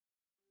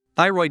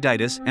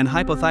thyroiditis and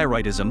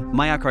hypothyroidism,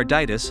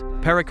 myocarditis,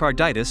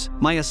 pericarditis,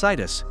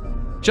 myositis.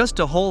 Just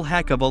a whole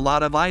heck of a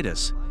lot of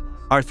itis.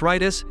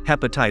 Arthritis,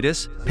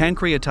 hepatitis,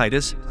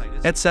 pancreatitis,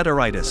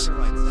 etc.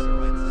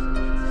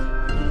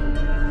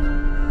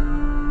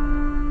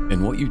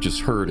 And what you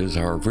just heard is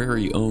our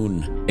very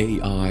own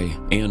AI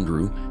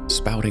Andrew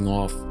spouting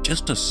off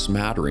just a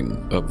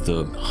smattering of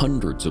the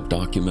hundreds of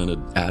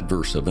documented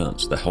adverse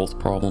events, the health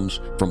problems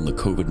from the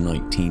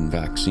COVID-19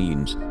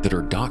 vaccines that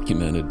are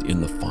documented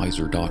in the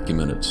Pfizer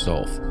document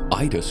itself.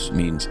 Itis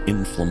means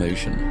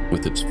inflammation,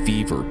 with its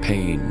fever,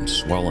 pain,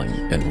 swelling,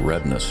 and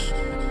redness.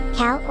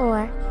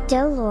 Cal-or,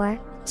 dolor,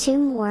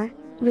 tumor,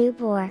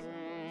 rubor.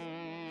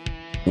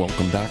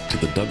 Welcome back to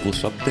the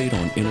Douglas Update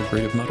on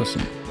Integrative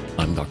Medicine.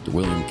 I'm Dr.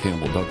 William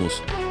Campbell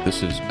Douglas.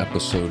 This is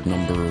episode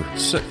number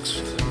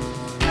 6.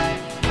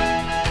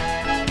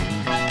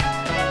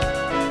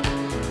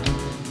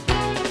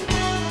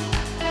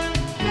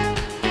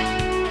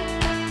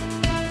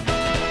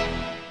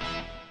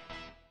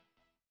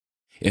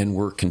 And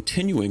we're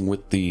continuing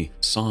with the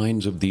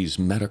signs of these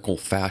medical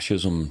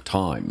fascism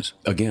times.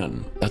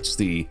 Again, that's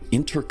the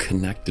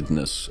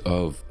interconnectedness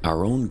of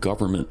our own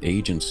government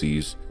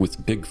agencies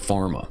with big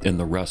pharma and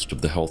the rest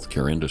of the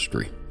healthcare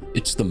industry.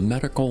 It's the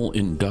medical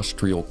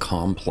industrial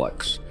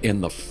complex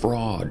and the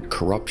fraud,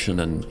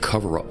 corruption, and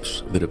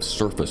cover-ups that have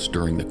surfaced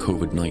during the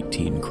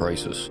COVID-19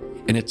 crisis.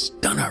 And it's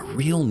done a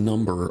real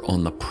number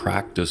on the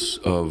practice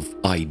of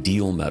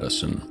ideal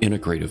medicine,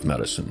 integrative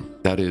medicine.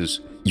 That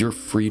is, your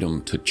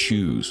freedom to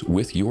choose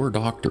with your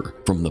doctor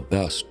from the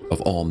best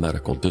of all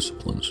medical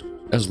disciplines,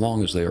 as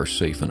long as they are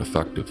safe and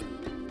effective.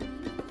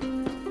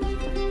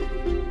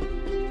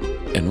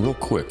 And real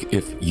quick,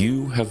 if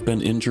you have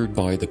been injured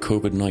by the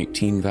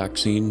COVID-19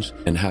 vaccines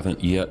and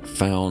haven't yet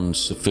found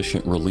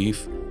sufficient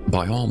relief,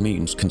 by all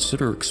means,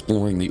 consider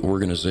exploring the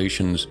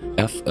organization's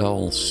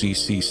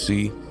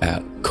FLCCC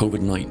at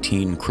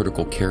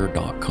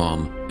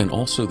covid19criticalcare.com and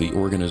also the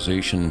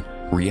organization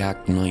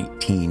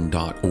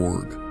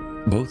react19.org.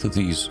 Both of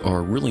these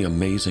are really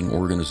amazing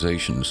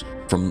organizations.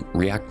 From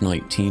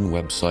React19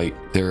 website,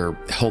 they're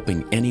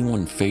helping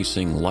anyone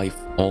facing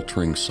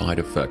life-altering side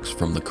effects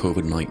from the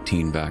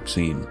COVID-19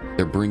 vaccine.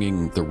 They're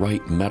bringing the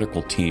right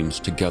medical teams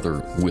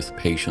together with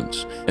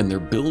patients, and they're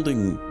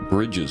building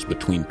bridges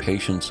between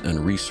patients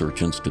and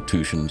research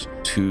institutions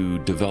to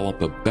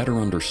develop a better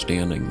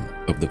understanding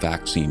of the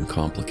vaccine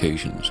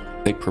complications.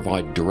 They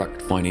provide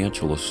direct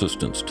financial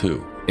assistance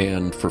too.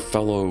 And for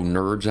fellow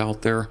nerds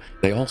out there,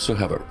 they also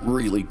have a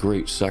really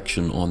great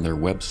section on their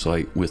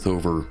website with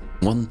over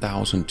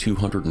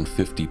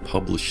 1,250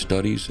 published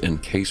studies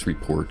and case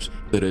reports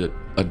that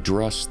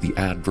address the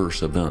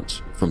adverse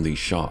events from these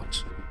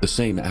shots. The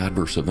same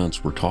adverse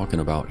events we're talking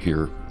about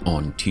here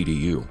on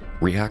TDU.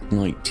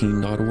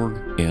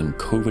 React19.org and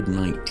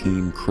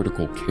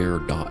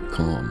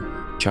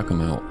covid19criticalcare.com. Check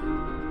them out.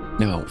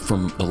 Now,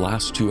 from the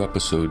last 2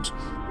 episodes,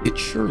 it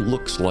sure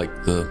looks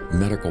like the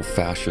medical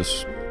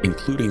fascists,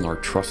 including our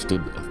trusted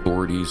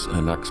authorities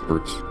and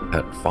experts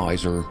at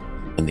Pfizer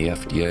and the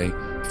FDA,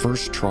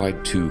 first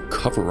tried to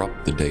cover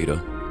up the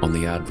data on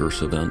the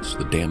adverse events,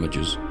 the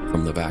damages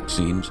from the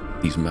vaccines,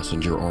 these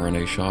messenger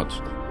RNA shots,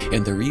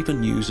 and they're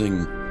even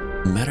using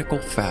medical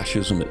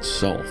fascism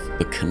itself,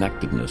 the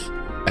connectedness,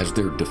 as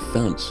their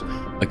defense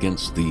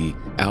against the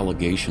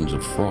allegations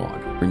of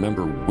fraud.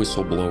 Remember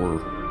whistleblower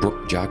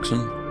Brooke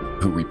Jackson,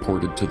 who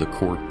reported to the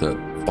court that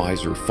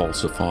Pfizer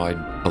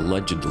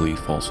allegedly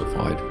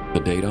falsified the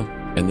data,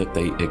 and that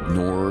they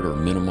ignored or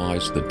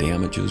minimized the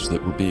damages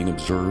that were being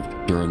observed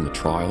during the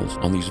trials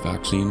on these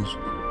vaccines?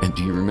 And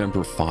do you remember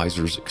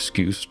Pfizer's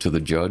excuse to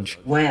the judge?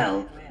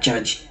 Well,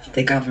 Judge,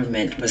 the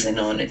government was in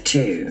on it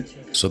too.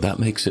 So that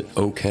makes it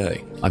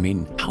okay. I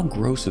mean, how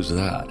gross is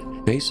that?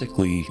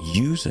 Basically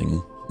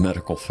using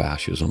medical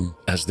fascism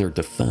as their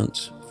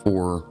defense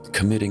for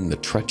committing the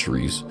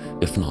treacheries,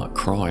 if not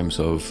crimes,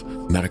 of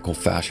medical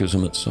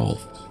fascism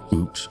itself.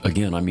 Oops.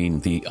 Again, I mean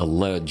the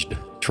alleged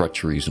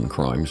treacheries and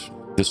crimes.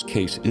 This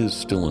case is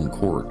still in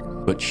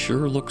court, but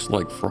sure looks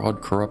like fraud,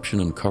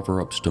 corruption, and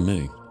cover-ups to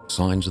me.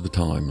 Signs of the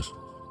times.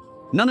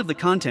 None of the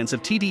contents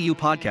of TDU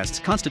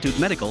podcasts constitute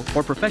medical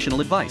or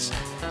professional advice.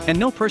 And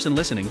no person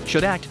listening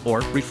should act or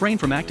refrain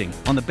from acting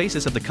on the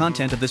basis of the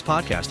content of this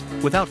podcast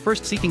without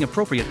first seeking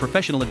appropriate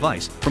professional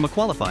advice from a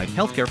qualified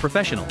healthcare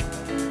professional.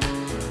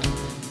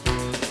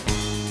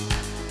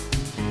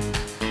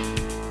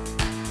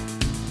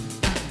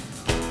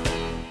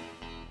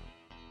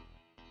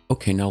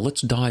 Okay, now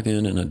let's dive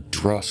in and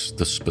address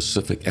the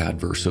specific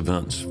adverse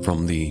events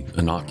from the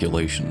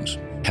inoculations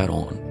head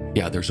on.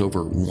 Yeah, there's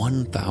over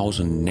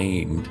 1,000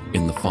 named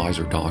in the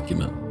Pfizer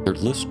document. They're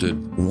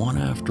listed one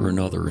after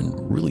another in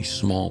really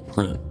small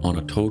print on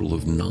a total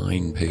of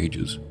 9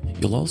 pages.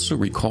 You'll also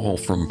recall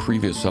from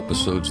previous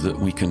episodes that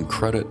we can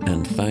credit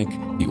and thank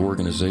the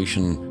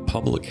organization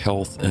Public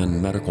Health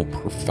and Medical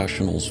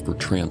Professionals for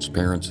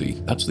Transparency.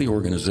 That's the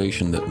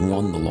organization that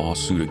won the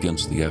lawsuit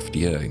against the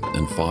FDA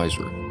and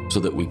Pfizer, so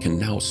that we can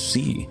now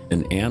see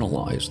and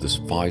analyze this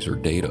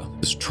Pfizer data,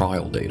 this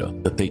trial data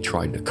that they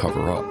tried to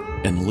cover up.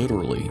 And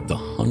literally the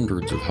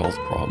hundreds hundreds of health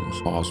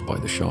problems caused by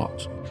the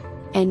shots.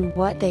 And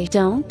what they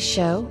don't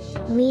show?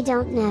 We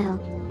don't know.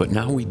 But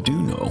now we do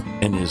know,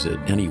 and is it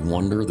any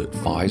wonder that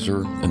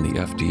Pfizer and the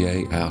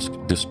FDA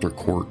asked District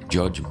Court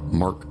Judge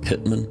Mark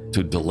Pittman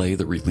to delay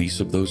the release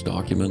of those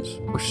documents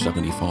for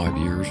 75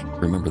 years?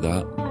 Remember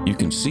that? You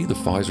can see the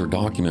Pfizer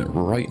document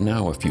right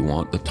now if you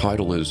want. The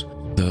title is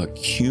The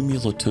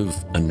Cumulative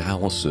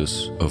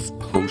Analysis of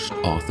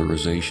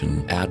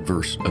Post-Authorization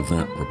Adverse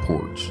Event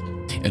Reports.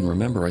 And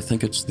remember, I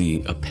think it's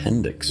the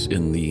appendix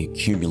in the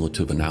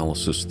cumulative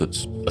analysis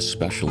that's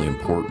especially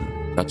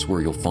important. That's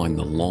where you'll find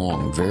the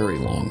long, very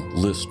long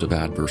list of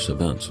adverse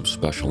events of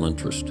special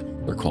interest.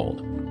 They're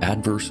called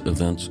Adverse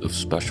Events of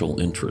Special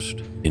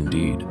Interest,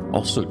 indeed.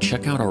 Also,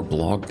 check out our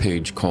blog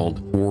page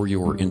called For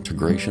Your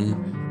Integration,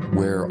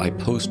 where I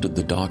posted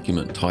the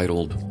document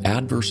titled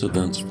Adverse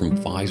Events from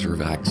Pfizer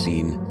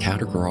Vaccine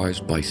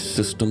Categorized by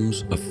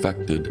Systems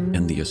Affected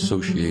and the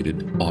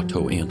Associated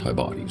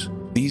Autoantibodies.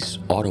 These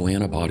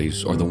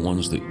autoantibodies are the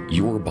ones that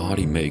your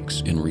body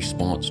makes in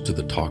response to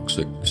the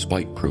toxic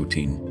spike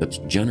protein that's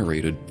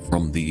generated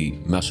from the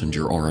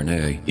messenger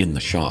RNA in the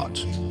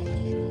shots.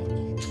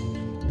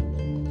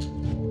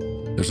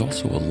 There's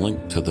also a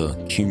link to the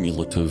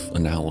cumulative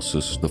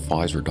analysis, the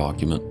Pfizer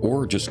document,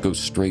 or just go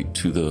straight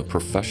to the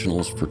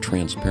Professionals for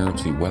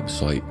Transparency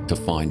website to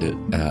find it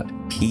at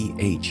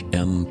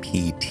phmpt.org.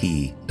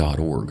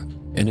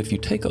 And if you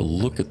take a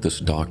look at this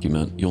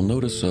document, you'll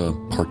notice a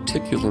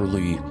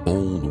particularly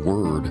bold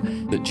word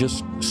that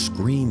just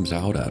screams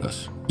out at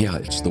us. Yeah,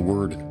 it's the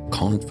word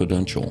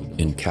confidential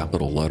in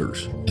capital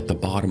letters at the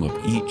bottom of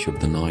each of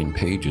the 9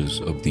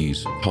 pages of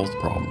these health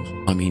problems.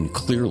 I mean,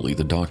 clearly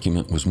the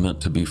document was meant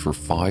to be for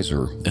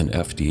Pfizer and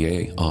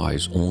FDA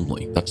eyes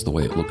only. That's the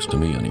way it looks to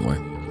me anyway.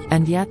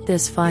 And yet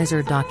this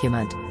Pfizer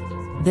document,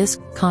 this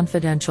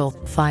confidential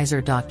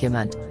Pfizer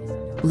document,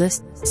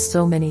 lists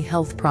so many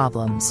health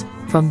problems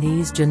from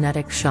these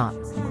genetic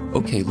shots.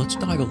 Okay, let's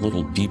dive a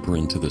little deeper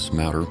into this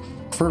matter.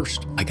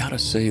 First, I gotta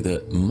say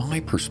that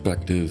my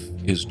perspective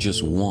is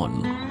just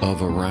one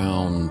of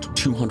around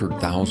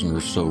 200,000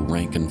 or so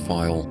rank and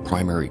file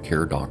primary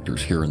care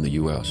doctors here in the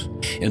US.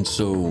 And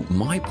so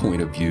my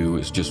point of view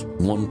is just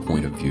one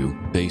point of view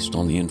based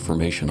on the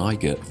information I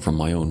get from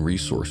my own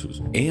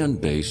resources and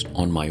based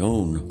on my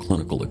own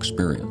clinical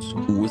experience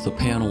with a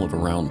panel of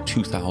around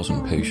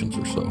 2,000 patients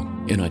or so.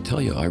 And I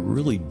tell you, I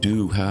really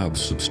do have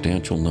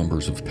substantial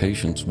numbers of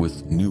patients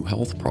with new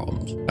health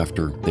problems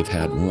after they've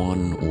had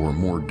one or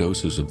more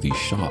doses of these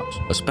shots,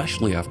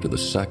 especially after the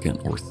second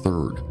or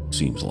third,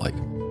 seems like.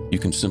 You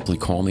can simply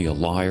call me a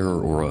liar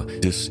or a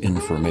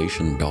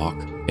disinformation doc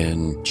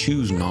and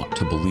choose not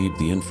to believe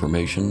the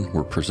information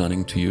we're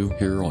presenting to you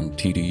here on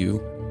TDU,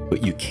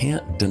 but you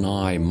can't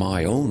deny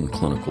my own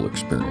clinical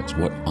experience,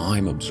 what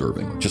I'm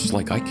observing, just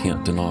like I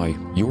can't deny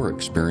your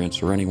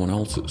experience or anyone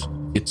else's.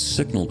 It's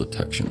signal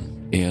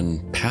detection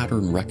and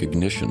pattern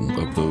recognition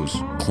of those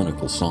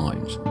clinical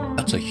signs.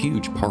 That's a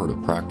huge part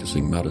of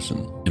practicing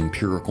medicine,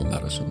 empirical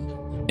medicine.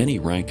 Any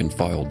rank and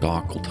file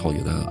doc will tell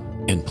you that.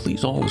 And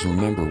please always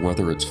remember,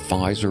 whether it's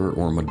Pfizer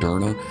or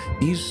Moderna,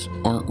 these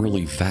aren't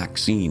really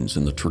vaccines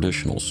in the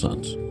traditional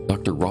sense.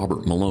 Dr.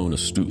 Robert Malone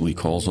astutely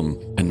calls them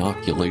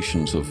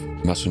inoculations of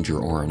messenger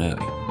RNA.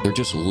 They're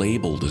just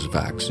labeled as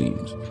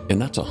vaccines,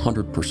 and that's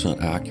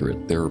 100%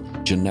 accurate. They're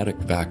genetic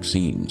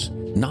vaccines,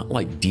 not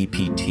like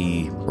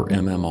DPT or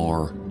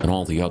MMR and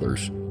all the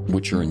others,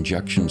 which are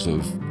injections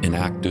of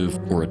inactive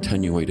or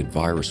attenuated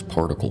virus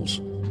particles.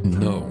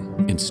 No,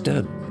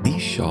 instead,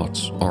 these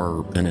shots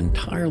are an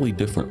entirely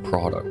different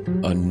product,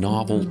 a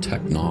novel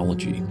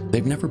technology.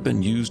 They've never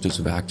been used as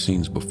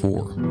vaccines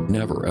before.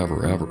 Never,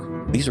 ever,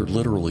 ever. These are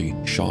literally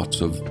shots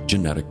of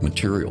genetic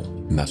material,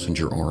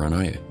 messenger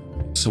RNA.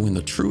 So in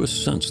the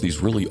truest sense,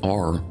 these really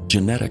are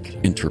genetic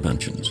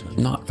interventions,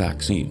 not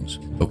vaccines,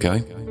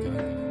 okay?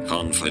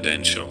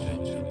 Confidential.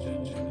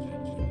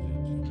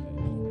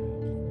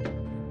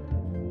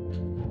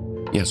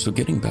 Yeah, so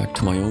getting back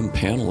to my own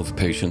panel of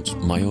patients,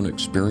 my own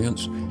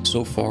experience,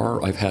 so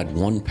far I've had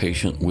one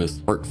patient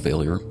with heart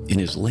failure in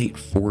his late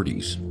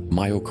 40s,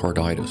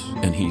 myocarditis,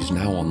 and he's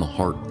now on the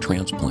heart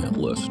transplant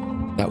list.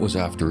 That was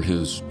after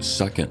his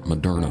second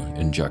Moderna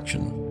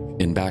injection.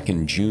 And back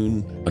in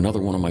June, another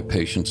one of my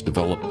patients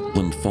developed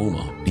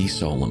lymphoma,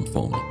 B-cell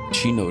lymphoma.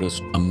 She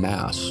noticed a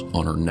mass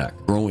on her neck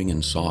growing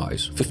in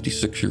size,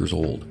 56 years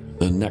old.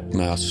 The neck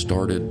mass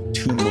started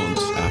 2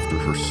 months after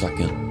her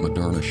second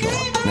Moderna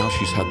shot. Now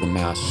she's had the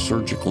mass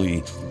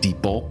surgically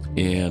debulked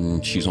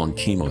and she's on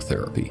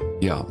chemotherapy.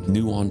 Yeah,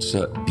 new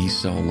onset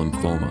B-cell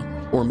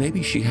lymphoma. Or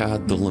maybe she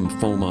had the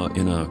lymphoma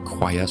in a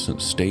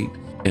quiescent state,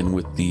 and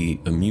with the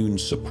immune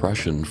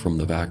suppression from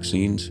the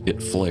vaccines,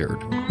 it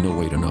flared. No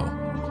way to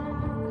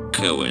know.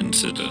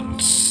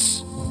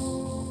 Coincidence.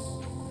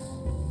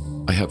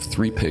 I have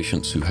 3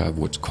 patients who have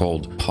what's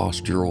called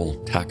postural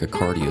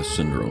tachycardia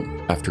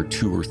syndrome after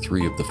 2 or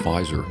 3 of the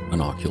Pfizer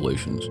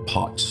inoculations.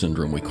 POTS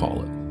syndrome, we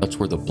call it. That's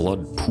where the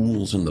blood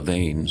pools in the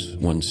veins.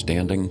 When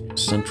standing,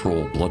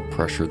 central blood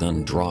pressure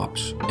then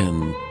drops,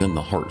 and then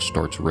the heart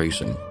starts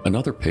racing.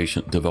 Another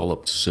patient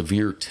developed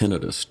severe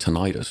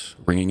tinnitus,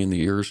 ringing in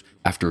the ears,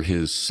 after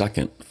his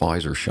second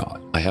Pfizer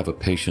shot. I have a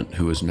patient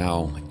who is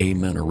now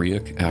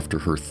amenorrheic after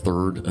her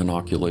third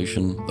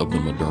inoculation of the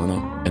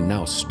Moderna, and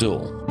now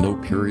still no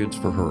periods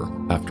for her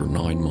after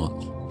 9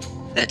 months.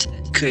 That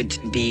could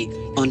be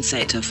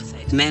onset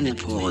of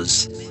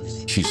menopause.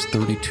 She's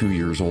 32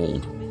 years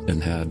old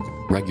and had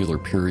regular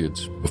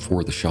periods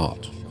before the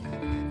shots.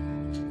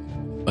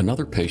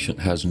 Another patient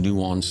has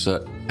new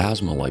onset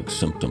asthma-like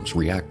symptoms,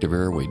 reactive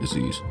airway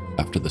disease,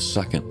 after the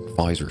second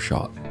Pfizer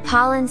shot.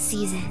 Pollen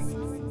season.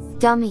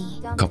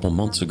 Dummy. A couple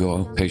months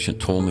ago, a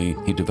patient told me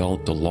he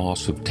developed a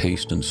loss of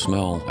taste and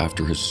smell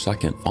after his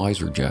second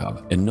Pfizer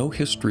jab, and no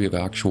history of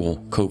actual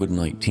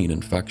COVID-19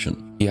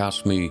 infection. He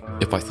asked me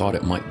if I thought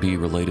it might be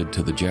related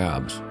to the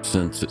jabs,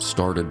 since it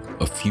started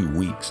a few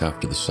weeks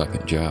after the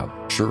second jab.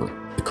 Sure,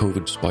 the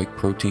COVID spike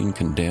protein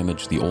can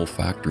damage the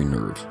olfactory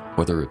nerves,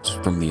 whether it's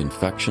from the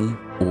infection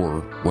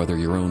or whether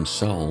your own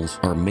cells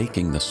are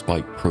making the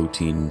spike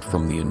protein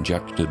from the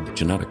injected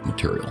genetic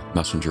material,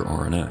 messenger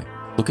RNA.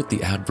 Look at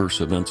the adverse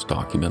events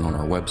document on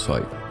our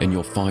website, and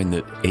you'll find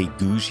that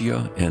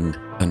ageusia and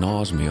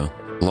anosmia,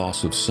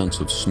 loss of sense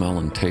of smell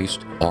and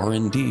taste, are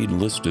indeed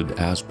listed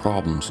as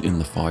problems in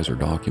the Pfizer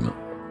document.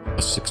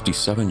 A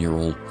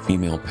 67-year-old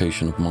female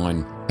patient of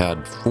mine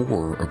had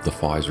 4 of the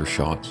Pfizer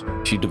shots.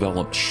 She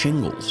developed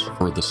shingles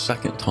for the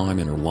second time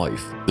in her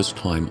life, this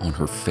time on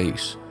her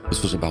face.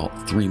 This was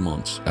about 3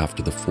 months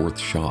after the 4th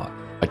shot.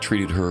 I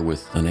treated her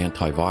with an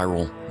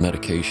antiviral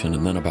medication,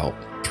 and then about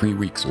 3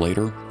 weeks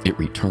later, it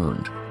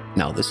returned.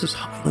 Now, this is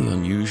highly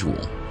unusual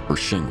for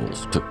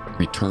shingles to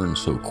return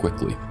so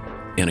quickly.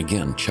 And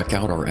again, check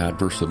out our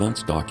adverse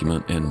events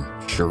document, and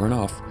sure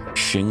enough,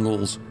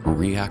 shingles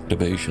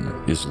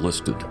reactivation is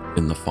listed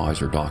in the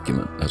Pfizer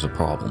document as a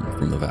problem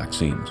from the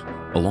vaccines,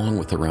 along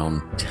with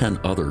around 10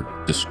 other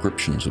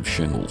descriptions of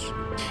shingles.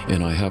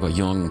 And I have a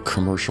young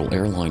commercial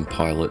airline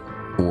pilot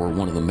for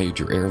one of the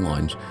major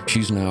airlines.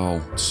 She's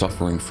now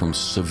suffering from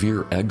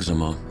severe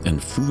eczema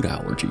and food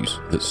allergies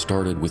that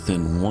started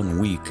within 1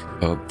 week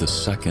of the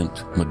second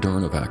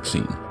Moderna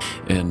vaccine.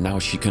 And now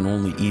she can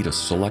only eat a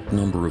select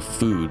number of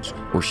foods,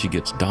 or she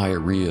gets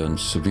diarrhea and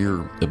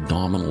severe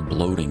abdominal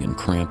bloating and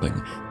cramping.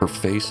 Her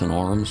face and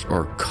arms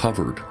are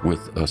covered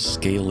with a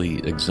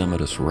scaly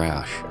eczematous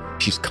rash.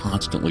 She's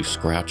constantly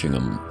scratching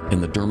them.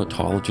 And the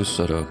dermatologist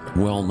at a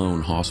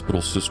well-known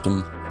hospital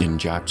system in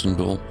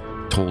Jacksonville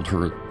told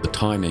her the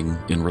timing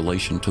in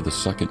relation to the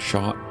second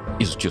shot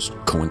is just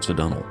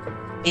coincidental.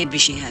 Maybe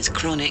she has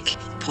chronic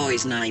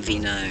poison ivy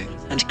now,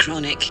 and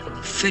chronic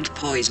food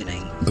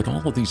poisoning. But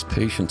all of these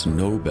patients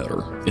know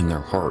better in their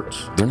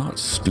hearts. They're not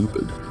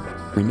stupid.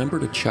 Remember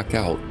to check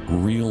out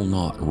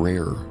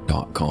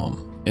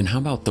realnotrare.com. And how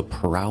about the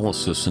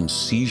paralysis and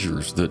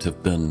seizures that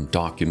have been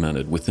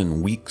documented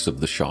within weeks of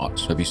the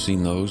shots? Have you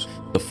seen those?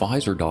 The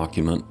Pfizer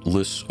document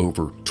lists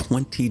over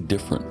 20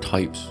 different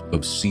types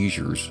of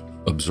seizures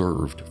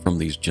observed from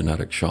these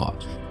genetic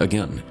shots.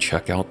 Again,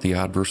 check out the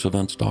adverse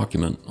events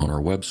document on our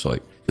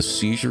website. The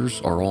seizures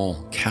are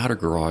all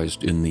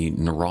categorized in the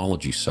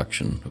neurology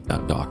section of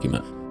that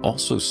document.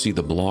 Also see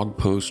the blog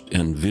post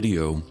and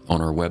video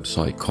on our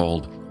website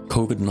called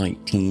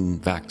COVID-19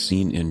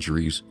 Vaccine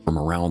Injuries from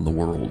Around the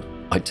World.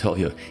 I tell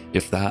you,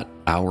 if that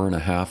hour and a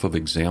half of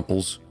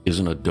examples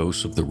isn't a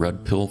dose of the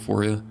red pill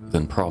for you,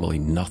 then probably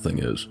nothing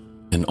is.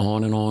 And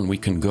on we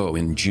can go.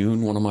 In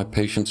June, one of my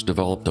patients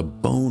developed a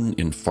bone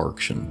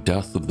infarction,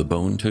 death of the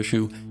bone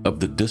tissue of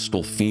the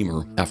distal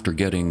femur after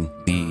getting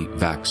the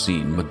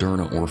vaccine,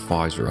 Moderna or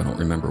Pfizer, I don't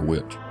remember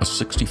which. A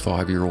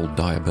 65-year-old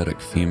diabetic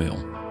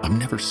female. I've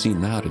never seen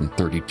that in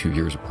 32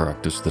 years of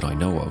practice that I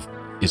know of.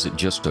 Is it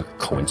just a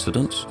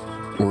coincidence?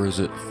 Or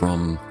is it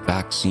from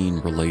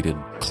vaccine-related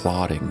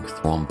clotting,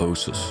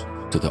 thrombosis,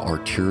 to the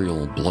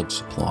arterial blood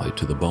supply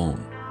to the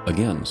bone?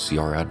 Again, see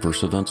our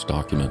adverse events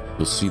document.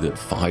 You'll see that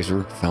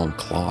Pfizer found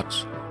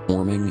clots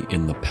forming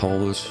in the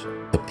pelvis,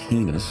 the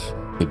penis,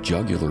 the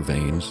jugular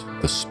veins,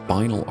 the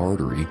spinal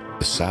artery,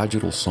 the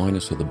sagittal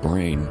sinus of the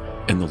brain,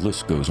 and the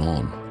list goes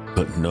on.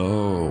 But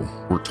no,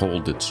 we're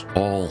told it's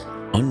all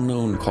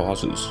unknown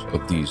causes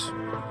of these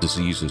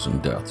diseases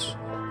and deaths.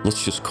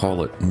 Let's just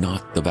call it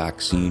not the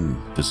vaccine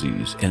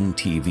disease,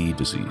 NTV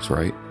disease,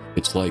 right?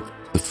 It's like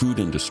the food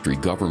industry,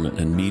 government,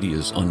 and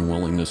media's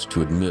unwillingness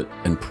to admit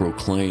and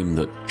proclaim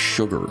that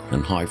sugar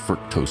and high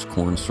fructose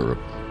corn syrup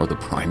are the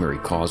primary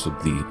cause of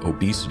the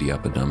obesity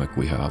epidemic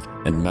we have,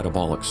 and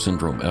metabolic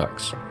syndrome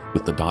X,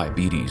 with the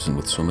diabetes and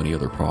with so many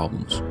other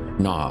problems.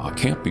 Nah, it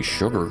can't be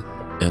sugar.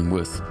 And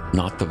with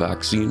not the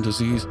vaccine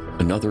disease,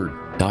 another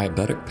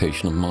diabetic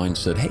patient of mine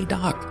said, "Hey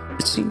doc,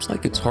 it seems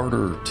like it's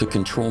harder to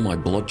control my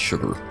blood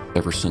sugar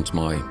ever since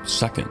my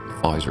second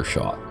Pfizer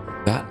shot."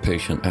 That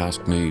patient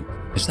asked me,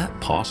 "Is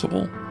that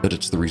possible, that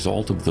it's the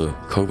result of the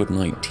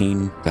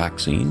COVID-19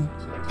 vaccine?"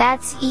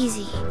 That's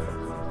easy.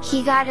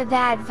 He got a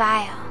bad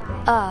vial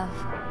of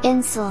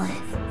insulin.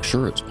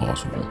 Sure, it's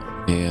possible.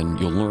 and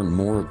you'll learn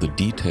more of the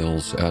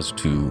details as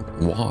to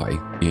why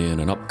in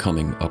an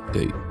upcoming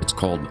update. It's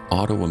called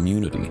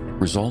autoimmunity,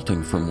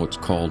 resulting from what's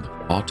called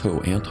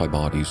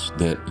autoantibodies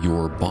that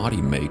your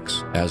body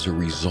makes as a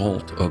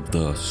result of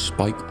the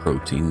spike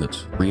protein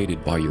that's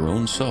created by your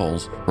own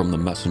cells from the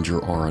messenger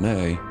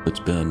RNA that's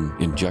been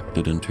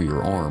injected into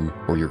your arm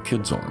or your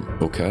kid's arm,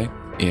 okay?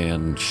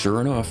 And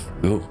sure enough,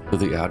 go to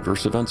the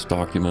adverse events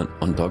document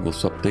on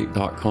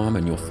douglasupdate.com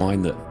and you'll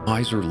find that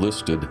Pfizer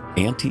listed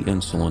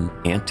anti-insulin,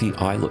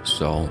 anti-islet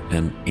cell,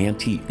 and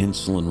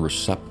anti-insulin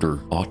receptor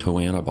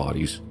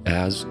autoantibodies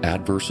as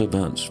adverse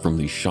events from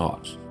these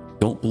shots.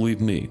 Don't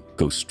believe me?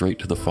 Go straight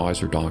to the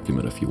Pfizer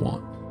document if you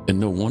want. And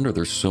no wonder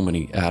there's so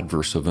many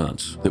adverse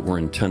events that were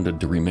intended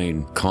to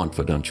remain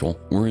confidential.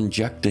 We're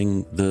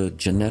injecting the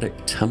genetic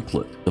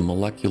template, the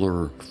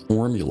molecular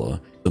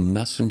formula, the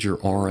messenger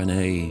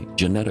RNA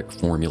genetic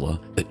formula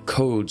that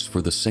codes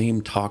for the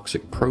same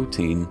toxic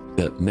protein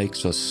that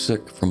makes us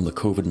sick from the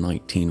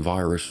COVID-19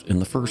 virus in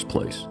the first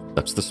place.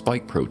 That's the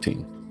spike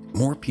protein.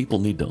 More people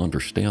need to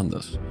understand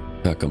this.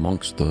 Heck,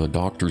 amongst the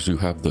doctors who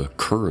have the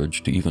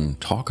courage to even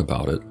talk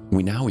about it,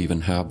 we now even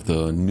have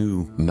the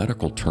new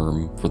medical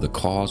term for the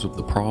cause of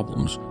the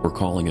problems. We're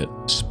calling it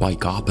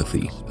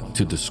spikeopathy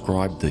to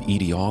describe the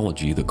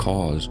etiology, the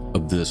cause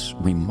of this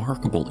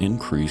remarkable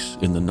increase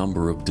in the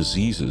number of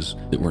diseases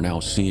that we're now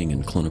seeing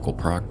in clinical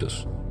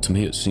practice. To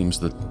me, it seems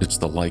that it's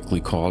the likely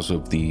cause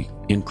of the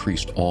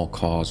increased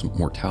all-cause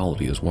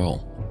mortality as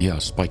well. Yeah,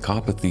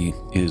 spikeopathy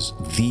is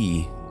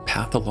the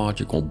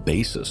pathological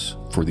basis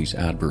for these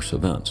adverse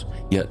events,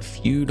 yet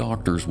few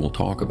doctors will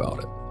talk about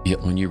it.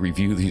 Yet when you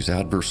review these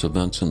adverse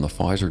events in the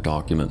Pfizer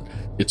document,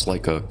 it's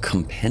like a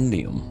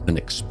compendium, an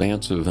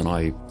expansive and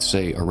I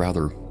say a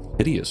rather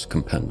hideous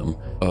compendium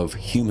of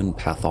human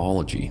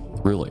pathology.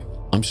 Really,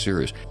 I'm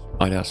serious.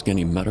 I'd ask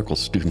any medical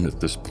student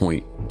at this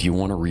point, do you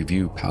want to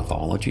review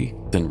pathology?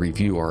 Then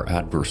review our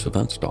adverse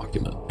events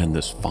document and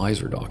this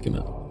Pfizer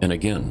document. And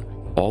again,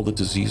 all the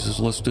diseases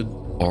listed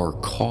are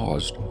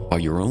caused by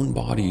your own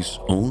body's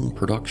own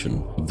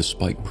production of the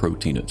spike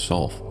protein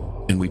itself.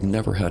 And we've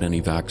never had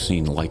any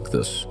vaccine like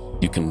this.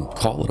 You can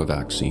call it a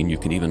vaccine. You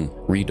can even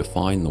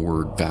redefine the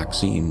word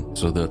vaccine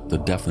so that the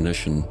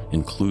definition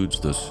includes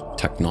this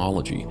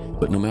technology.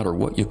 But no matter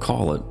what you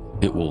call it,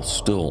 it will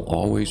still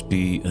always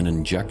be an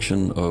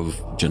injection of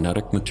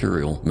genetic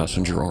material,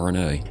 messenger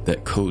RNA,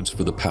 that codes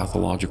for the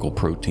pathological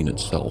protein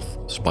itself,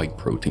 spike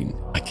protein.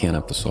 I can't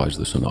emphasize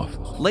this enough.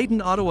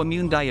 Latent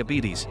autoimmune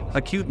diabetes,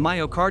 acute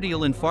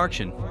myocardial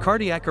infarction,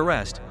 cardiac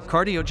arrest,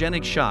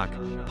 cardiogenic shock,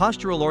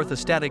 postural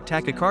orthostatic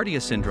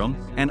tachycardia syndrome,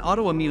 and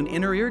autoimmune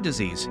inner ear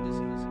disease.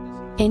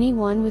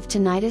 Anyone with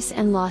tinnitus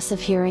and loss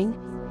of hearing?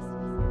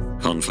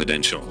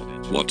 Confidential.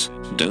 What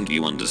don't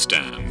you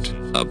understand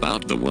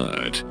about the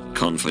word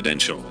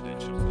confidential?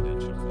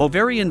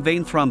 Ovarian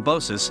vein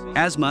thrombosis,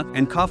 asthma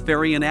and cough,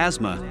 variant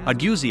asthma,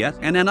 agusia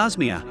and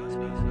anosmia.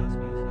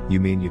 You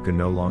mean you can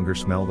no longer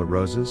smell the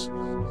roses?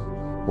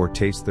 Or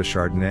taste the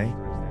Chardonnay?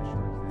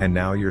 And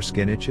now your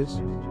skin itches?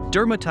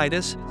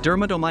 Dermatitis,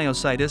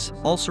 dermatomyositis,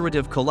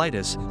 ulcerative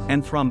colitis,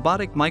 and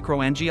thrombotic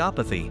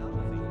microangiopathy.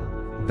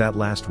 That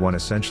last one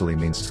essentially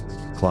means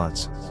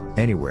clots,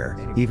 anywhere,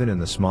 even in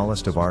the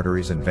smallest of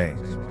arteries and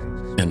veins.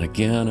 And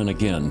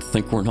again,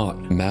 think we're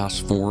not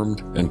mass-formed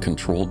and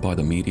controlled by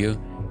the media?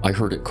 I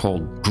heard it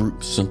called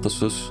group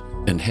synthesis.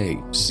 And hey,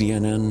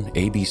 CNN,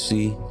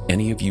 ABC,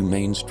 any of you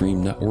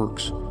mainstream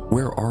networks,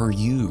 where are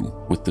you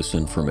with this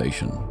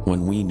information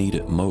when we need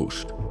it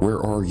most? Where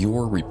are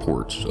your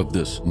reports of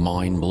this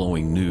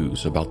mind-blowing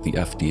news about the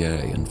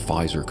FDA and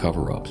Pfizer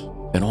cover-ups?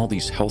 And all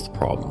these health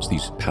problems,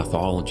 these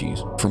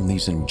pathologies from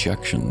these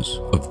injections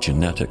of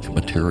genetic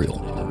material.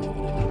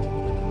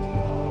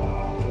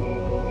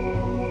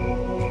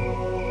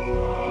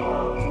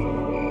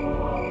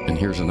 And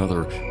here's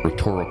another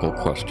rhetorical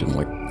question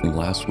like from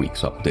last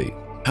week's update.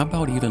 How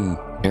about even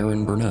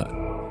Aaron Burnett?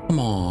 Come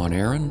on,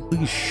 Aaron,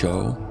 please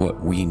show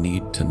what we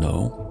need to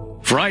know.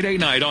 Friday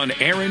night on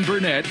Aaron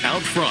Burnett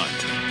Out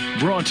Front.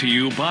 Brought to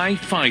you by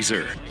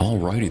Pfizer.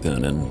 Alrighty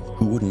then, and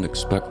who wouldn't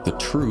expect the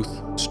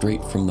truth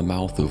straight from the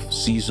mouth of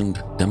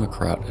seasoned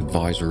Democrat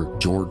advisor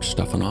George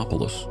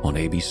Stephanopoulos on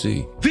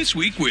ABC? This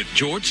Week with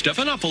George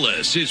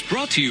Stephanopoulos is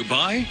brought to you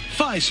by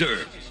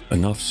Pfizer.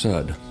 Enough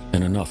said,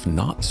 and enough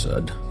not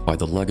said by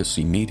the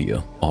legacy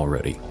media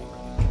already.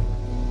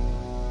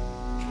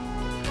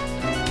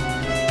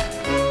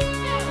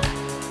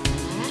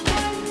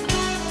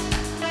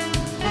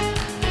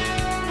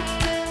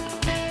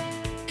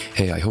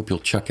 Hey, I hope you'll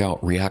check out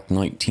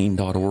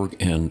react19.org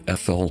and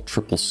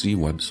FLCCC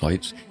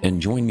websites and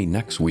join me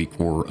next week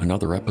for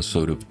another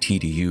episode of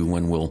TDU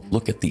when we'll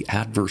look at the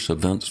adverse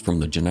events from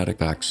the genetic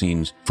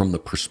vaccines from the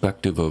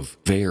perspective of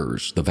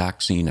VAERS, the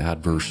Vaccine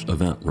Adverse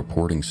Event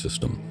Reporting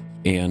System,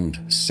 and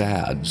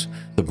SADS,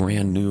 the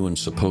brand new and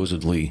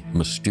supposedly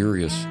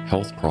mysterious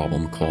health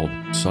problem called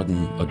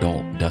sudden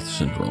adult death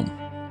syndrome.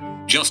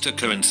 Just a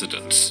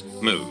coincidence.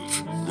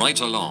 Move right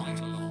along.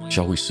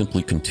 Shall we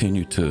simply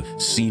continue to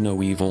see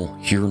no evil,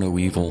 hear no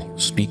evil,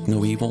 speak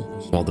no evil,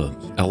 while the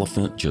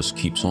elephant just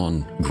keeps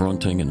on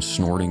grunting and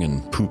snorting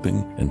and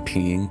pooping and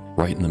peeing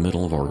right in the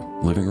middle of our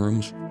living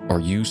rooms? Are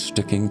you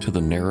sticking to the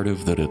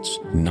narrative that it's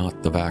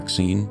not the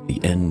vaccine,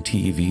 the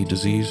NTV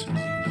disease?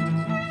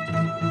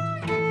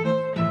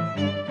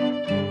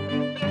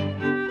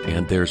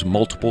 And there's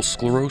multiple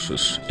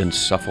sclerosis,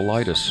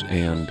 encephalitis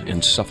and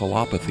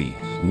encephalopathy,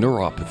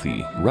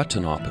 neuropathy,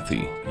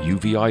 retinopathy,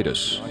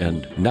 uveitis,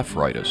 and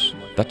nephritis.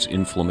 That's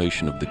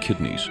inflammation of the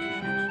kidneys.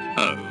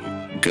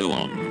 Oh, go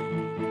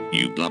on,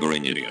 you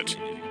blubbering idiot.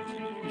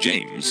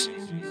 James,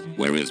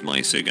 where is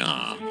my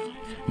cigar?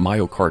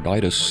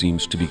 Myocarditis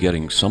seems to be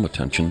getting some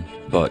attention,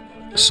 but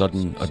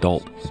sudden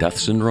adult death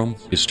syndrome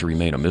is to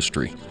remain a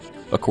mystery,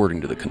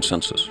 according to the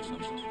consensus.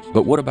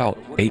 But what about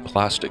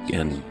aplastic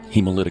and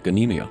hemolytic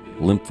anemia,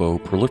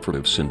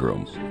 lymphoproliferative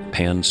syndrome,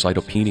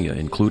 pancytopenia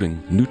including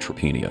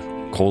neutropenia,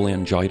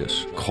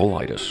 cholangitis,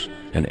 colitis,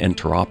 and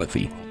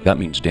enteropathy? That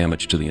means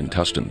damage to the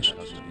intestines.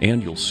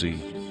 And you'll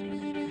see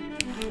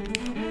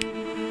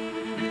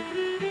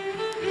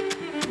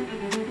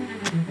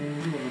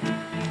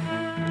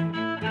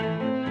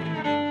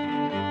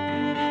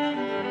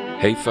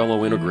Hey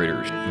fellow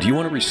integrators, do you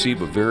want to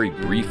receive a very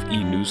brief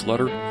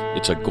e-newsletter?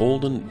 It's a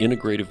golden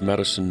integrative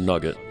medicine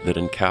nugget that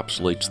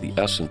encapsulates the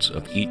essence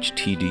of each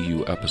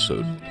TDU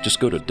episode. Just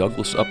go to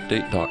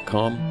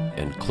douglasupdate.com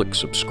and click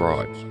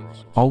subscribe.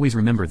 Always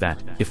remember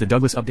that, if the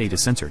Douglas Update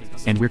is censored,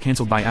 and we're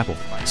canceled by Apple,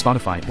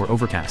 Spotify or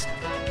Overcast,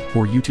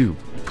 or YouTube,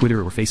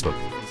 Twitter or Facebook,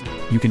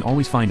 you can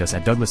always find us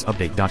at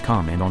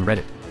douglasupdate.com and on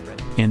Reddit.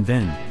 And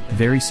then,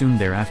 very soon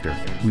thereafter,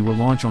 we will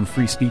launch on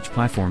free speech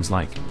platforms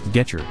like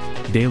Getcher,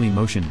 Daily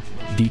Motion,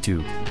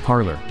 DTube,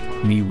 Parler,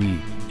 MeWe,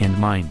 and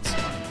Minds.